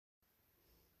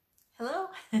Hello?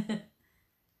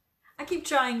 I keep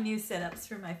trying new setups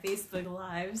for my Facebook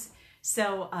Lives,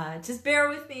 so just bear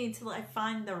with me until I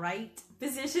find the right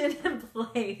position and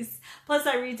place. Plus,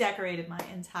 I redecorated my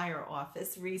entire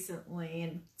office recently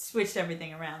and switched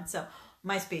everything around, so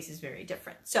my space is very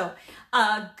different. So,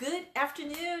 good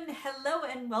afternoon, hello,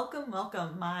 and welcome.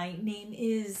 My name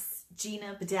is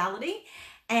Gina Badality,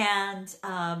 and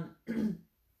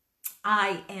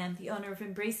I am the owner of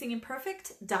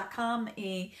EmbracingImperfect.com,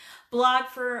 a blog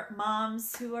for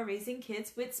moms who are raising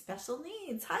kids with special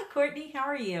needs. Hi, Courtney. How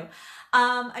are you?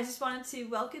 I just wanted to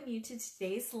welcome you to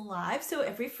today's live. So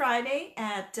every Friday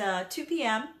at 2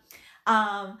 p.m.,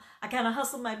 I kind of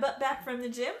hustle my butt back from the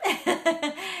gym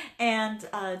and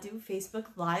do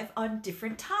Facebook Live on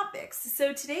different topics.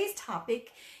 So today's topic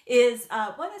is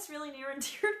one that's really near and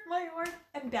dear to my heart,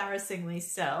 embarrassingly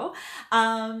so,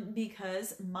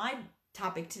 because my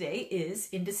topic today is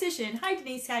indecision. Hi,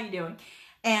 Denise. How you doing?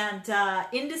 And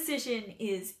indecision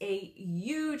is a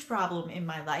huge problem in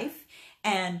my life,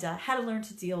 and how to learn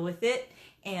to deal with it.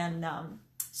 And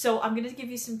so I'm going to give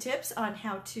you some tips on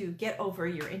how to get over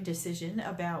your indecision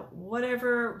about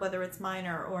whatever, whether it's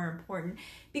minor or important,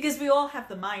 because we all have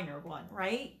the minor one,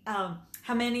 right?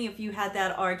 How many of you had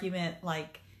that argument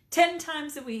like 10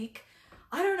 times a week?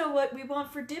 I don't know what we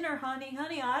want for dinner, honey.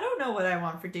 Honey, I don't know what I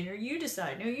want for dinner. You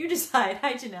decide. No, you decide.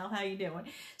 Hi, Janelle. How you doing?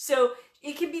 So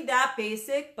it can be that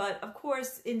basic, but of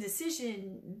course,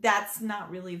 indecision, that's not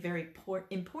really a very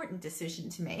important decision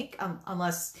to make,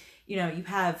 unless, you know, you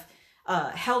have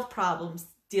health problems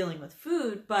dealing with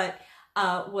food. But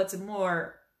what's a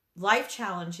more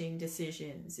life-challenging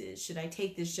decisions is, should I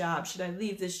take this job? Should I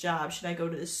leave this job? Should I go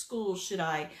to this school? Should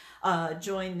I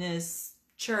join this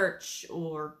church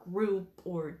or group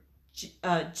or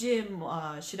gym?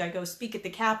 Should I go speak at the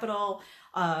Capitol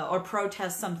or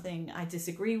protest something I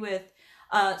disagree with?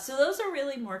 So those are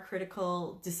really more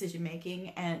critical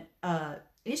decision-making and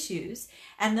issues.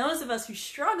 And those of us who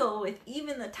struggle with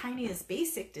even the tiniest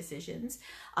basic decisions,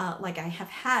 like I have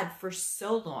had for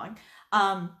so long,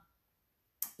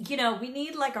 you know, we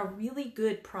need like a really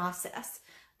good process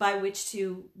by which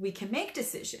we can make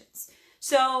decisions.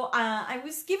 So I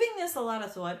was giving this a lot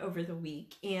of thought over the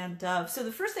week, and so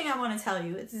the first thing I want to tell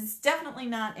you is it's definitely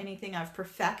not anything I've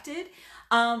perfected,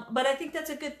 but I think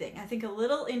that's a good thing. I think a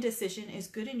little indecision is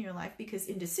good in your life, because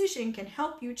indecision can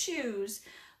help you choose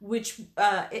which,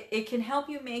 it can help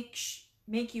you make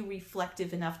you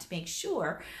reflective enough to make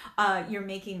sure you're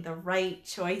making the right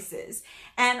choices.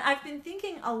 And I've been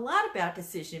thinking a lot about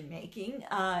decision making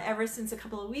ever since a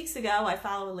couple of weeks ago. I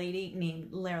follow a lady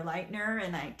named Laura Leitner,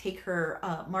 and I take her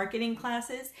marketing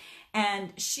classes.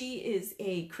 And she is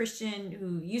a Christian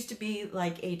who used to be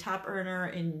like a top earner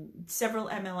in several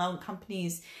MLM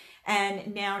companies,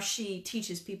 and now she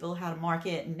teaches people how to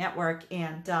market and network.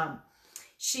 And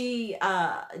she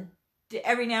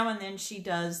every now and then she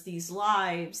does these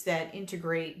lives that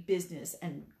integrate business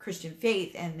and Christian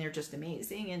faith, and they're just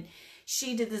amazing. And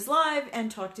she did this live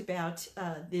and talked about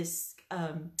this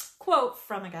quote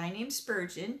from a guy named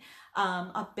Spurgeon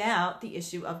about the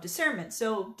issue of discernment.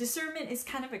 So discernment is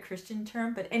kind of a Christian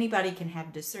term, but anybody can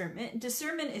have discernment.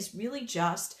 Discernment is really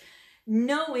just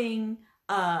knowing,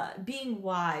 being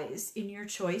wise in your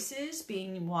choices,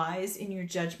 being wise in your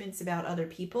judgments about other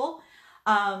people.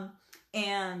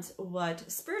 And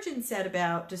what Spurgeon said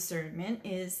about discernment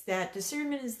is that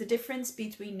discernment is the difference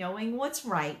between knowing what's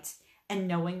right and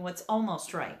knowing what's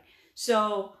almost right.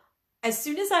 So as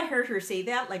soon as I heard her say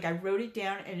that, like, I wrote it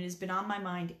down, and it has been on my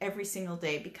mind every single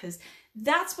day, because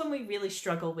that's when we really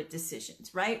struggle with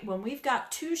decisions, right? When we've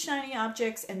got two shiny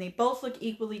objects and they both look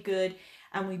equally good,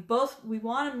 and we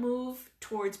want to move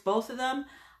towards both of them,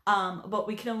 but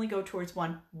we can only go towards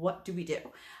one. What do we do?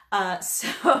 And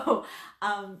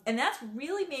that's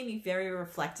really made me very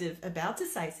reflective about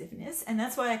decisiveness, and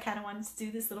that's why I kind of wanted to do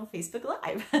this little Facebook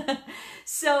Live.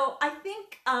 So I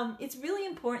think it's really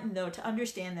important, though, to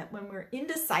understand that when we're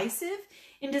indecisive,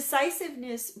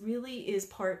 indecisiveness really is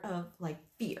part of like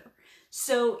fear.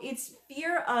 So it's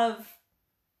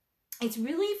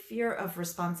really fear of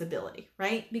responsibility,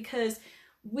 right? Because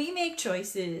we make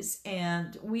choices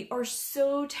and we are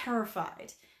so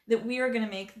terrified that we are going to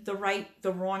make the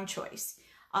wrong choice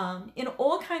in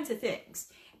all kinds of things.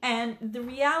 And the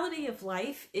reality of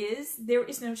life is there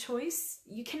is no choice.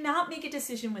 You cannot make a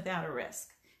decision without a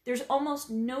risk. There's almost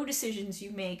no decisions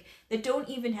you make that don't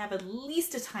even have at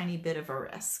least a tiny bit of a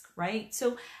risk, right?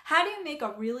 So how do you make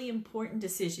a really important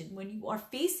decision when you are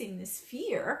facing this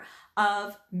fear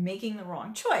of making the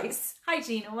wrong choice? Hi,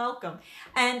 Gina, welcome.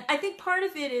 And I think part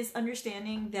of it is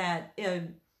understanding that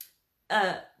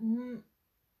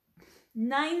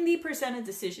 90% of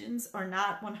decisions are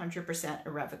not 100%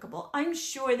 irrevocable. I'm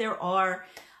sure there are,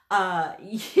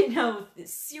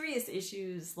 serious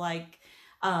issues like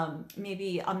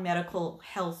maybe a medical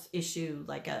health issue,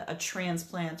 like a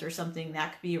transplant or something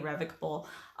that could be irrevocable,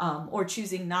 or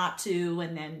choosing not to,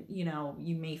 and then,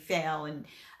 you may fail and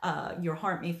your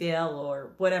heart may fail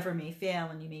or whatever may fail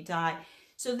and you may die.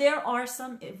 So there are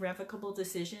some irrevocable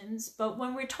decisions, but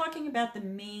when we're talking about the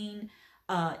main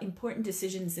important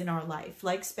decisions in our life,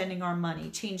 like spending our money,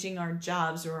 changing our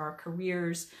jobs or our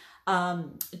careers,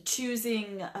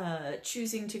 choosing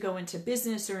to go into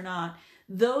business or not,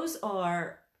 those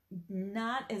are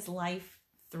not as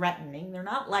life-threatening. They're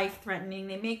not life-threatening.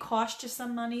 They may cost you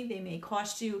some money. They may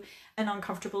cost you an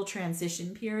uncomfortable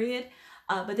transition period,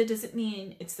 but that doesn't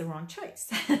mean it's the wrong choice.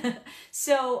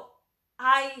 So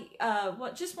I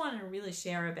just wanted to really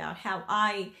share about how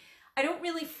I don't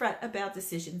really fret about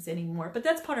decisions anymore, but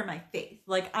that's part of my faith.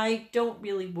 Like, I don't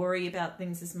really worry about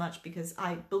things as much because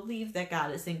I believe that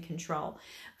God is in control.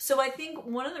 So I think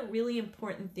one of the really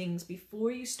important things before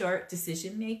you start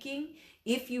decision making,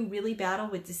 if you really battle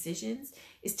with decisions,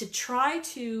 is to try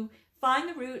to find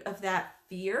the root of that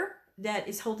fear that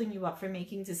is holding you up from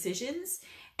making decisions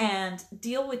and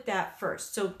deal with that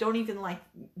first. So don't even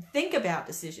think about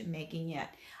decision making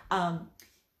yet.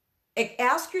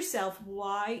 Ask yourself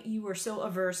why you are so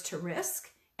averse to risk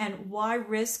and why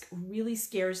risk really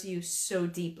scares you so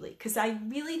deeply. Because I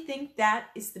really think that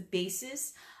is the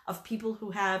basis of people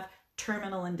who have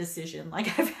terminal indecision.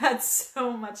 Like, I've had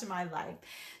so much in my life.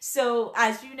 So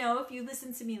as you know, if you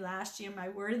listened to me last year, my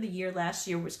word of the year last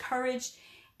year was courage.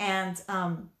 And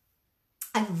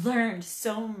I learned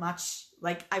so much.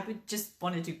 Like, I would just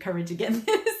want to do courage again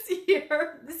this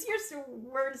year. This year's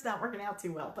word is not working out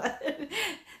too well, but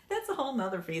that's a whole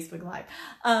nother Facebook Live.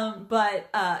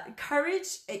 But courage,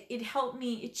 it helped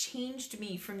me. It changed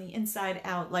me from the inside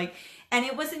out. And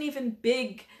it wasn't even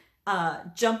big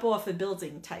jump off a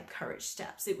building type courage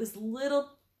steps. It was little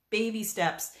baby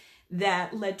steps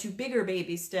that led to bigger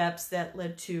baby steps that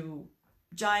led to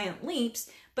giant leaps,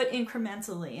 but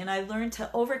incrementally. And I learned to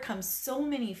overcome so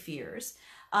many fears.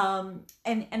 And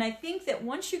I think that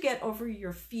once you get over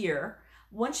your fear,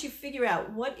 once you figure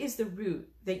out what is the root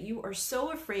that you are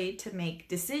so afraid to make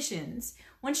decisions,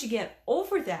 once you get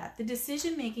over that, the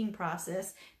decision-making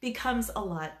process becomes a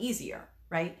lot easier,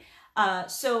 right?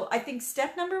 So I think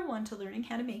step number one to learning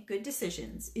how to make good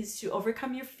decisions is to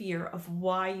overcome your fear of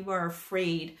why you are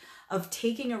afraid of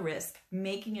taking a risk,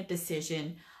 making a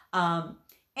decision. And,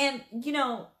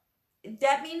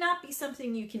 that may not be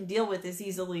something you can deal with as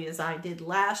easily as I did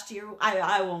last year.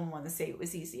 I won't want to say it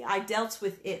was easy. I dealt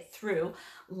with it through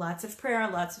lots of prayer,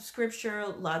 lots of scripture,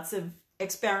 lots of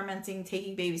experimenting,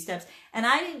 taking baby steps. And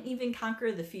I didn't even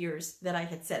conquer the fears that I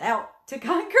had set out to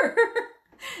conquer.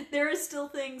 There are still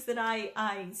things that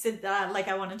I said that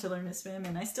I wanted to learn to swim,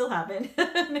 and I still haven't,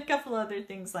 and a couple other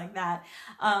things like that.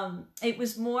 It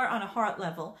was more on a heart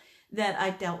level that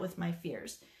I dealt with my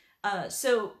fears.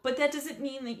 But that doesn't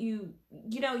mean that you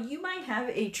might have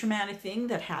a traumatic thing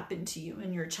that happened to you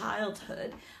in your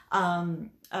childhood.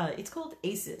 It's called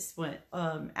ACEs,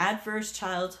 Adverse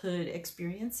Childhood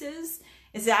Experiences.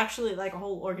 It's actually like a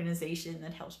whole organization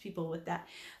that helps people with that.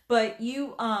 But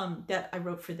that I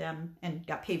wrote for them and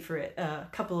got paid for it a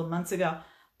couple of months ago.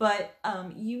 But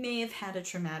you may have had a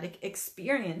traumatic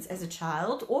experience as a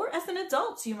child or as an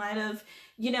adult. You might have,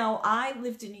 I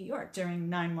lived in New York during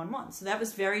 9/11. So that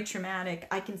was very traumatic.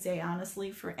 I can say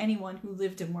honestly, for anyone who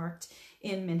lived and worked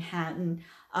in Manhattan,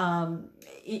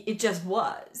 it just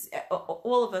was.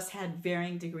 All of us had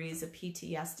varying degrees of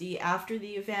PTSD after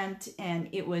the event. And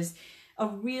it was a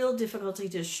real difficulty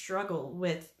to struggle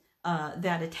with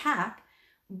that attack.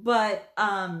 But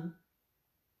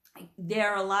there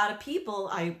are a lot of people,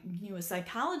 I knew a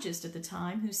psychologist at the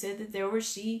time who said that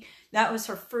that was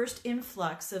her first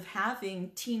influx of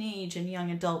having teenage and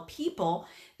young adult people.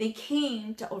 They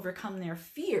came to overcome their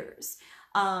fears.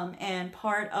 And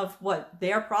part of what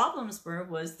their problems were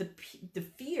was the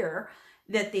fear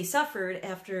that they suffered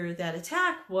after that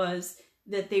attack was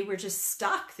that they were just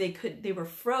stuck. They were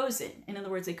frozen. In other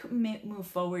words, they couldn't move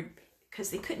forward because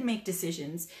they couldn't make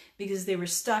decisions because they were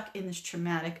stuck in this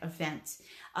traumatic event.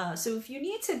 So if you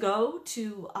need to go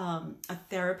to a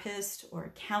therapist or a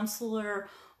counselor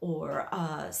or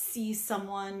see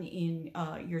someone in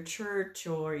your church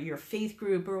or your faith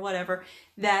group or whatever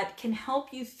that can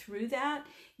help you through that,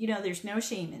 there's no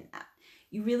shame in that.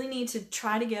 You really need to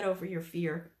try to get over your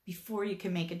fear before you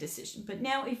can make a decision. But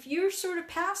now if you're sort of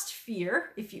past fear,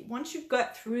 once you've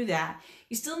got through that,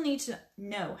 you still need to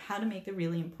know how to make the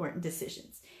really important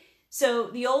decisions. So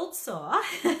the old saw,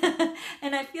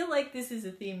 and I feel like this is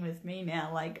a theme with me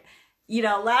now, like, you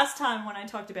know, last time when I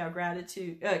talked about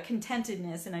gratitude,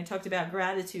 contentedness, and I talked about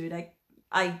gratitude,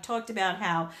 I talked about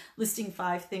how listing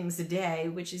 5 things a day,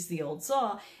 which is the old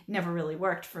saw, never really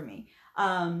worked for me.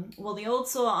 Well, the old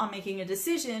saw on making a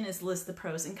decision is list the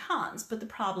pros and cons. But the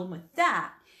problem with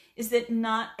that is that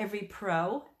not every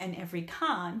pro and every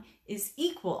con is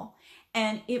equal.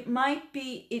 And it might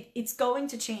be, it's going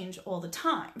to change all the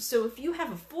time. So if you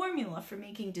have a formula for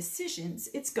making decisions,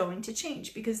 it's going to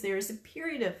change because there is a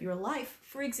period of your life.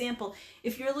 For example,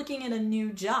 if you're looking at a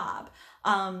new job,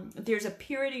 there's a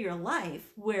period of your life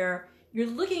where you're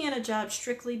looking at a job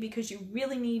strictly because you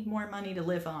really need more money to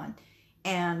live on.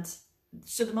 And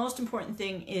so the most important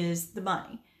thing is the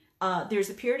money. There's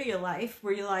a period of your life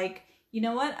where you're like, you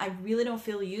know what, I really don't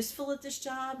feel useful at this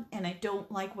job and I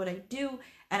don't like what I do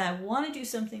and I want to do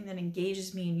something that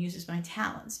engages me and uses my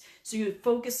talents. So you're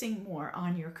focusing more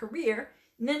on your career.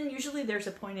 And then usually there's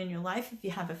a point in your life, if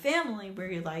you have a family,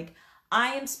 where you're like,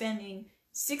 I am spending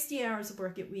 60 hours of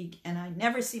work a week and I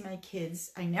never see my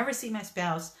kids, I never see my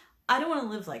spouse. I don't want to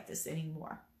live like this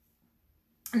anymore.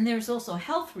 And there's also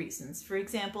health reasons. For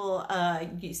example,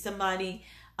 somebody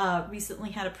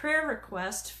recently had a prayer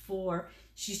request for,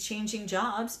 she's changing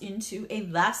jobs into a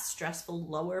less stressful,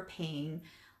 lower paying,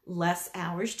 less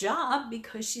hours job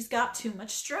because she's got too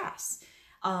much stress.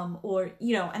 Or,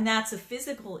 you know, and that's a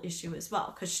physical issue as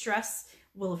well, because stress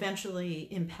will eventually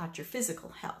impact your physical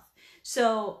health.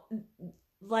 So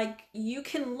like you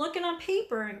can look it on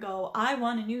paper and go, I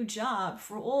want a new job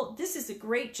for all, this is a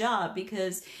great job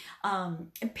because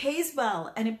it pays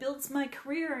well and it builds my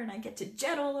career and I get to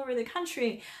jet all over the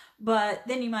country. But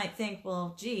then you might think,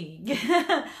 well, gee,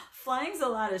 flying's a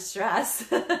lot of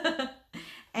stress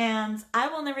and I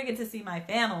will never get to see my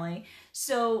family.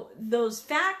 So those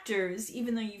factors,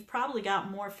 even though you've probably got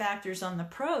more factors on the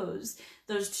pros,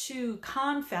 those 2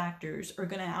 con factors are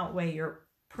going to outweigh your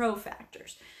pro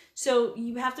factors. So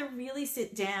you have to really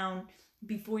sit down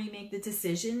before you make the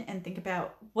decision and think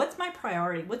about what's my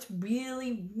priority, what's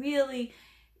really, really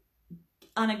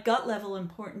on a gut level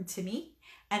important to me.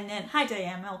 And then, hi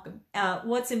Diane, welcome.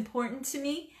 What's important to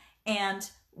me and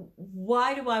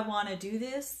why do I want to do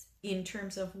this in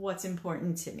terms of what's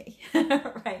important to me,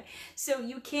 right? So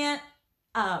you can't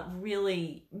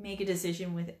really make a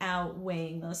decision without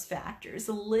weighing those factors.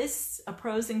 A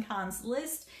pros and cons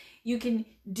list, you can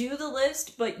do the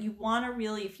list, but you want to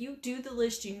really, if you do the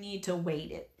list, you need to weight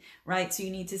it, right? So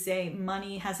you need to say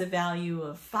money has a value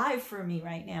of 5 for me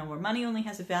right now, or money only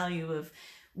has a value of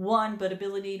 1, but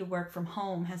ability to work from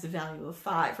home has a value of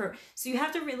 5. So you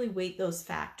have to really weight those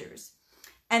factors.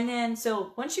 And then,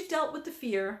 so once you've dealt with the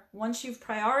fear, once you've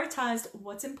prioritized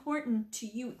what's important to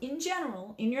you in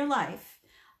general in your life,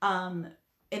 and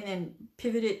then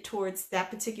pivot it towards that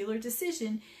particular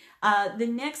decision, the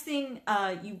next thing,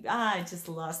 I just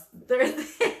lost the third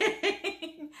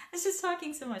thing. I was just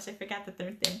talking so much, I forgot the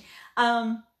third thing.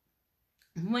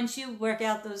 Once you work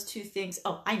out those 2 things,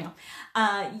 oh, I know,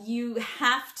 you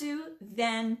have to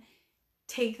then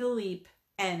take the leap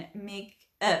and make,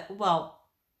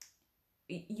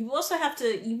 you also have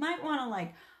to, you might want to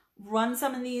like run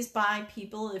some of these by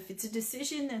people. If it's a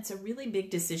decision that's a really big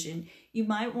decision, you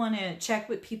might want to check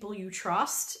with people you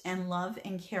trust and love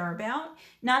and care about,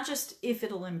 not just if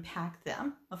it'll impact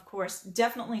them. Of course,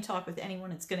 definitely talk with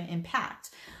anyone it's going to impact,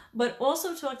 but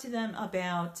also talk to them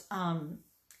about,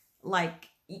 like,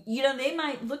 you know, they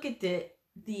might look at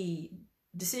the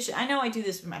decision. I know I do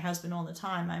this with my husband all the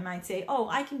time. I might say, oh,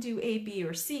 I can do A, B,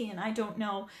 or C, and I don't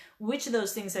know which of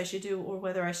those things I should do or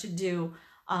whether I should do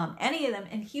any of them,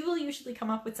 and he will usually come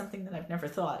up with something that I've never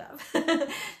thought of.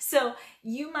 So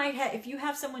you might have, if you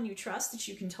have someone you trust that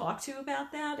you can talk to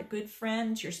about that, a good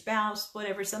friend, your spouse,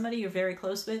 whatever, somebody you're very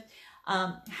close with,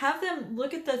 have them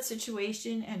look at that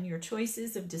situation and your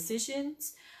choices of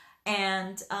decisions,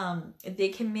 and they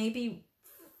can maybe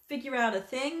figure out a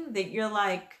thing that you're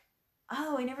like,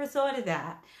 oh, I never thought of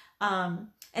that. And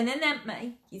then that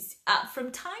might, from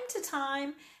time to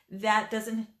time, that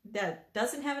doesn't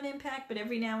have an impact, but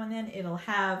every now and then it'll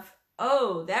have,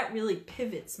 oh, that really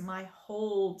pivots my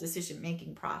whole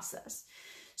decision-making process.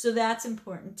 So that's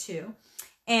important too.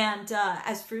 And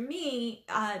as for me,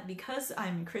 because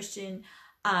I'm a Christian,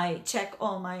 I check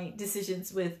all my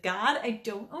decisions with God. I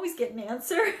don't always get an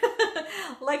answer,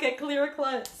 like a clear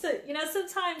cut. So, you know,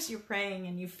 sometimes you're praying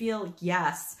and you feel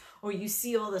yes, or you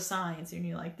see all the signs and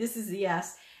you're like, this is a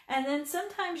yes. And then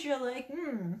sometimes you're like,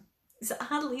 it's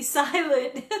oddly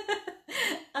silent.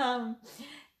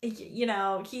 You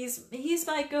know, he's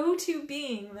my go-to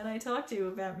being that I talk to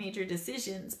about major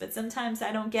decisions, but sometimes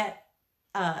I don't get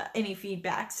any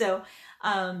feedback. So,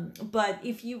 but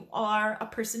if you are a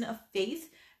person of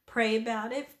faith, pray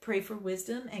about it. Pray for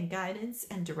wisdom and guidance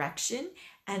and direction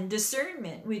and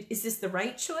discernment. Is this the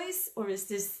right choice, or is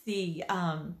this the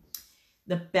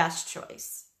best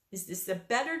choice? Is this the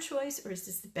better choice, or is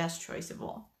this the best choice of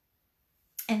all?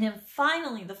 And then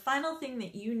finally, the final thing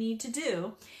that you need to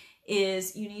do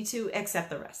is you need to accept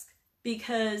the risk,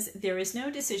 because there is no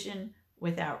decision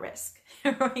without risk,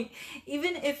 right?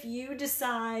 Even if you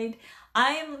decide,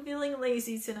 I am feeling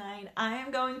lazy tonight, I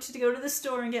am going to go to the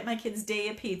store and get my kids day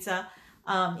of pizza,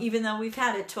 even though we've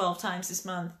had it 12 times this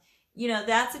month, you know,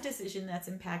 that's a decision that's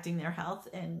impacting their health,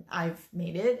 and I've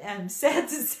made it. And sad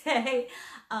to say,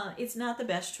 it's not the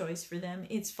best choice for them.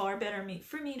 It's far better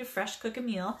for me to fresh cook a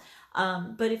meal.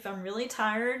 But if I'm really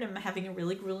tired, I'm having a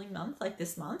really grueling month like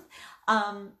this month,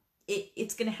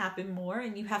 it's going to happen more,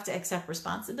 and you have to accept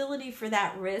responsibility for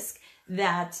that risk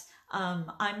that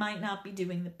I might not be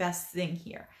doing the best thing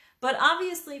here. But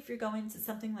obviously, if you're going to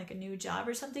something like a new job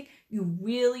or something, you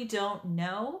really don't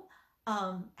know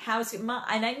how it's going to,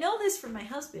 and I know this from my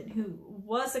husband, who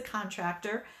was a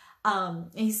contractor, and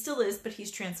he still is, but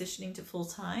he's transitioning to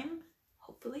full-time,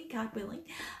 hopefully, God willing.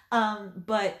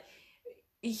 But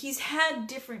he's had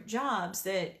different jobs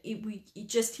that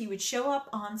he would show up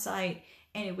on site,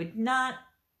 and it would not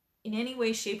in any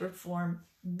way, shape, or form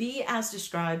be as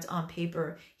described on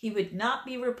paper. He would not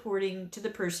be reporting to the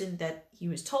person that he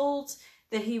was told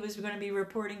that he was going to be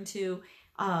reporting to,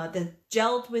 that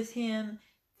gelled with him.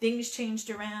 Things changed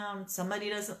around. Somebody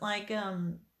doesn't like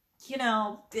him. You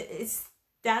know,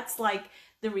 that's like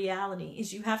the reality,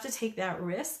 is you have to take that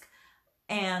risk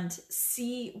and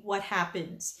see what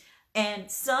happens. And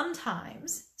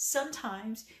sometimes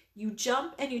you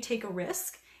jump and you take a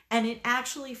risk, and it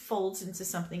actually folds into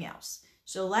something else.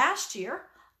 So last year,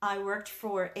 I worked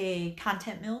for a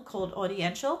content mill called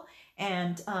Audiential,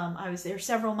 and I was there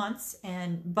several months.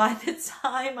 And by the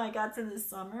time I got to the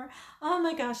summer, oh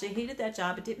my gosh, I hated that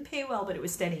job. It didn't pay well, but it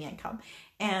was steady income.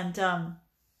 And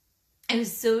I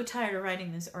was so tired of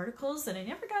writing those articles, and I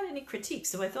never got any critiques.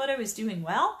 So I thought I was doing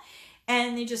well.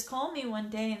 And they just called me one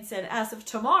day and said, as of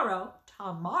tomorrow,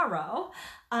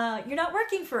 you're not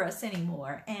working for us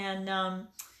anymore. And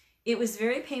it was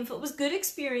very painful. It was a good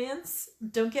experience.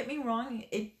 Don't get me wrong.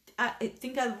 I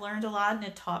think I've learned a lot, and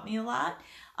it taught me a lot.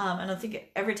 I don't think I'd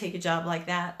ever take a job like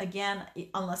that again,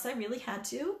 unless I really had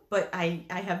to. But I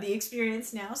have the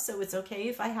experience now, so it's okay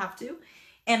if I have to.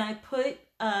 And I put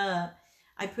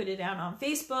it out on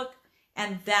Facebook.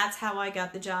 And that's how I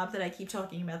got the job that I keep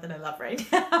talking about that I love right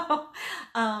now.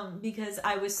 Because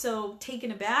I was so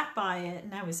taken aback by it,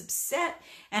 and I was upset,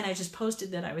 and I just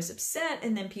posted that I was upset,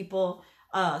 and then people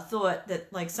thought that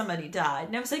like somebody died.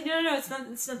 And I was like, no,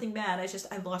 it's nothing bad.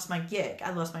 I lost my gig.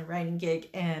 I lost my writing gig.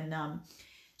 And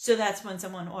so that's when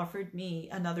someone offered me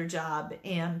another job,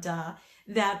 and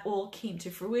that all came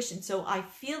to fruition. So I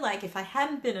feel like if I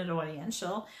hadn't been at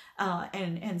Audiential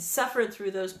and suffered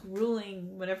through those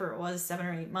grueling, whatever it was, 7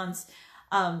 or 8 months,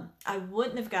 I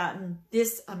wouldn't have gotten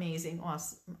this amazing,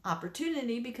 awesome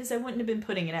opportunity, because I wouldn't have been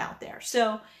putting it out there.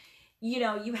 So, you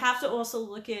know, you have to also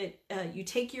look at, you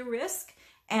take your risk,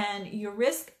 and your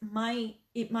risk might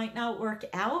not work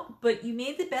out, but you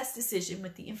made the best decision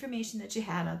with the information that you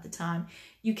had at the time.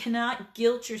 You cannot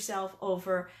guilt yourself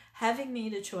over having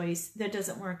made a choice that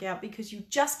doesn't work out, because you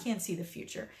just can't see the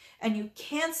future, and you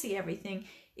can't see everything.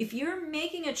 If you're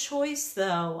making a choice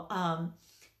though,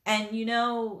 and you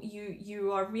know,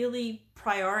 you are really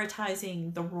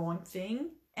prioritizing the wrong thing,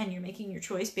 and you're making your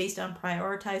choice based on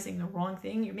prioritizing the wrong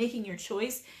thing, you're making your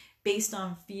choice based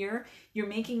on fear, you're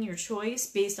making your choice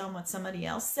based on what somebody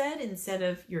else said instead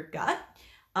of your gut,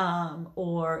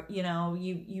 or you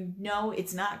know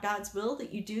it's not God's will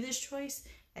that you do this choice.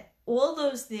 All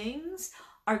those things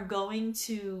are going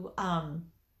to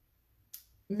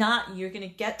you're going to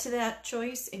get to that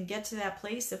choice and get to that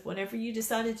place of whatever you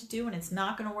decided to do, and it's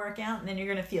not going to work out, and then you're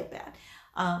going to feel bad.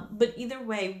 But either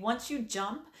way, once you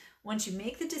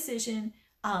make the decision,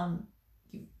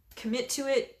 you commit to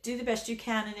it, do the best you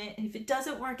can in it. And if it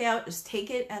doesn't work out, just take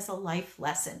it as a life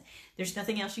lesson. There's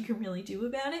nothing else you can really do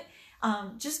about it.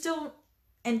 Just don't,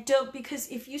 because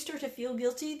if you start to feel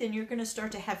guilty, then you're going to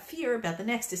start to have fear about the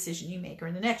next decision you make,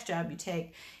 or the next job you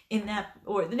take in that,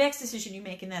 or the next decision you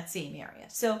make in that same area.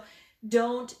 So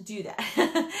don't do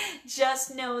that.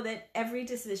 Just know that every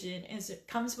decision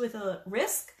comes with a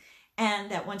risk,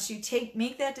 and that once you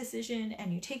make that decision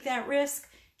and you take that risk,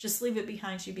 just leave it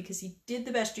behind you, because you did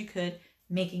the best you could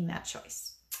making that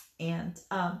choice. And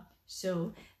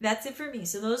so that's it for me.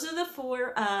 So those are the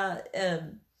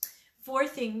four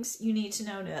things you need to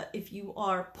know if you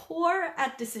are poor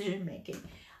at decision making.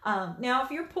 Now,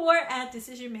 if you're poor at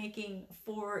decision making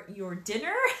for your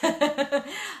dinner,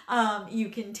 you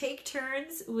can take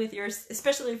turns with your,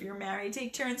 especially if you're married,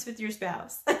 take turns with your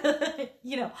spouse.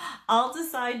 You know, I'll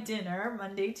decide dinner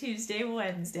Monday, Tuesday,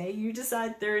 Wednesday. You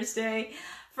decide Thursday,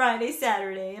 Friday,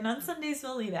 Saturday, and on Sundays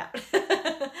we'll eat out.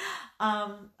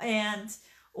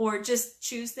 Or just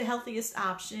choose the healthiest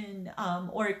option,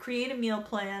 or create a meal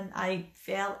plan. I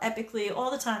fail epically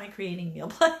all the time at creating meal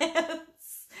plans.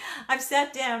 I've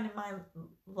sat down in my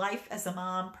life as a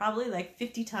mom probably like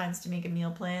 50 times to make a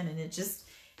meal plan, and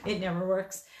it never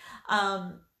works.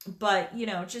 But, you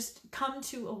know, just come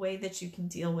to a way that you can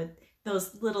deal with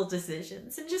those little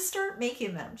decisions and just start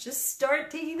making them. Just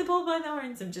start taking the bull by the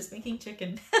horns and just making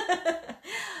chicken.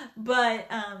 But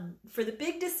for the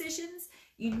big decisions,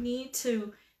 you need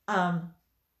to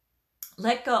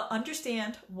let go,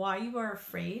 understand why you are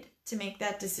afraid to make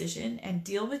that decision and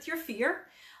deal with your fear.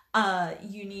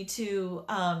 You need to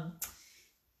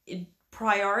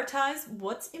prioritize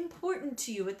what's important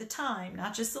to you at the time,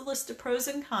 not just a list of pros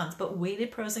and cons, but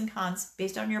weighted pros and cons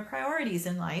based on your priorities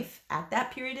in life at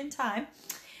that period in time.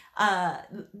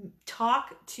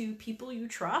 Talk to people you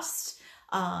trust,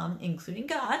 including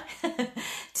God,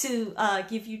 to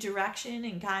give you direction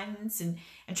and guidance, and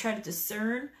try to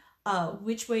discern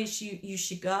which ways you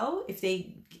should go. If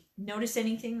they notice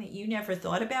anything that you never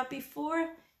thought about before,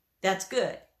 that's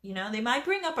good. You know, they might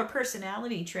bring up a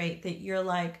personality trait that you're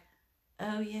like,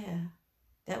 oh yeah,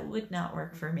 that would not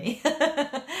work for me.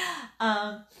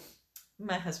 My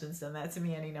husband's done that to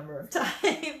me any number of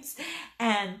times.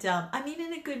 And I mean,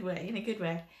 in a good way.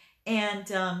 And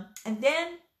then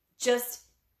just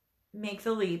make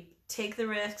the leap, take the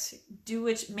risk,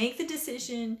 make the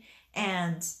decision.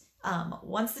 And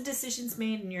once the decision's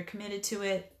made and you're committed to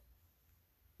it,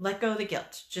 let go of the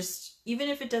guilt. Just, even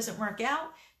if it doesn't work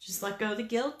out, just let go of the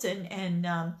guilt,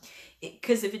 and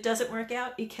because if it doesn't work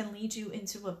out, it can lead you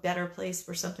into a better place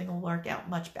where something will work out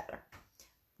much better.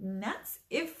 And that's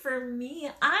it for me.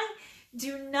 I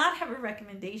do not have a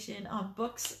recommendation on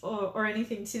books or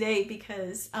anything today,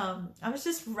 because I was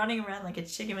just running around like a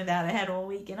chicken without a head all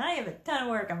week, and I have a ton of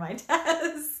work on my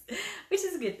desk, which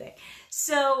is a good thing.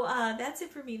 So that's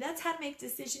it for me. That's how to make a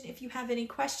decision. If you have any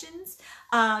questions,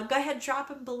 go ahead, drop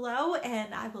them below,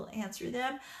 and I will answer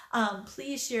them.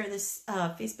 Please share this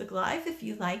Facebook Live if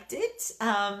you liked it.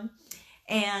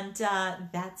 And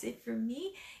that's it for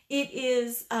me. It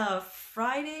is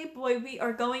Friday. Boy, we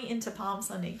are going into Palm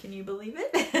Sunday. Can you believe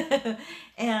it?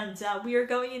 And we are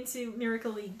going into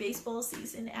Miracle League baseball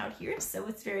season out here, so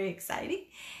it's very exciting.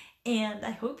 And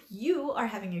I hope you are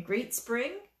having a great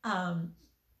spring. I'm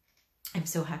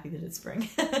so happy that it's spring.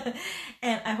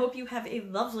 And I hope you have a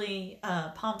lovely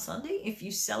Palm Sunday if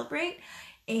you celebrate.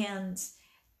 And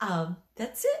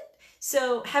that's it.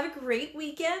 So have a great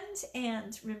weekend,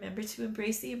 and remember to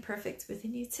embrace the imperfect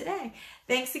within you today.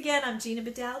 Thanks again. I'm Gina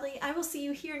Badali. I will see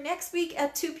you here next week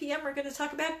at 2 p.m. We're going to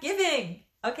talk about giving.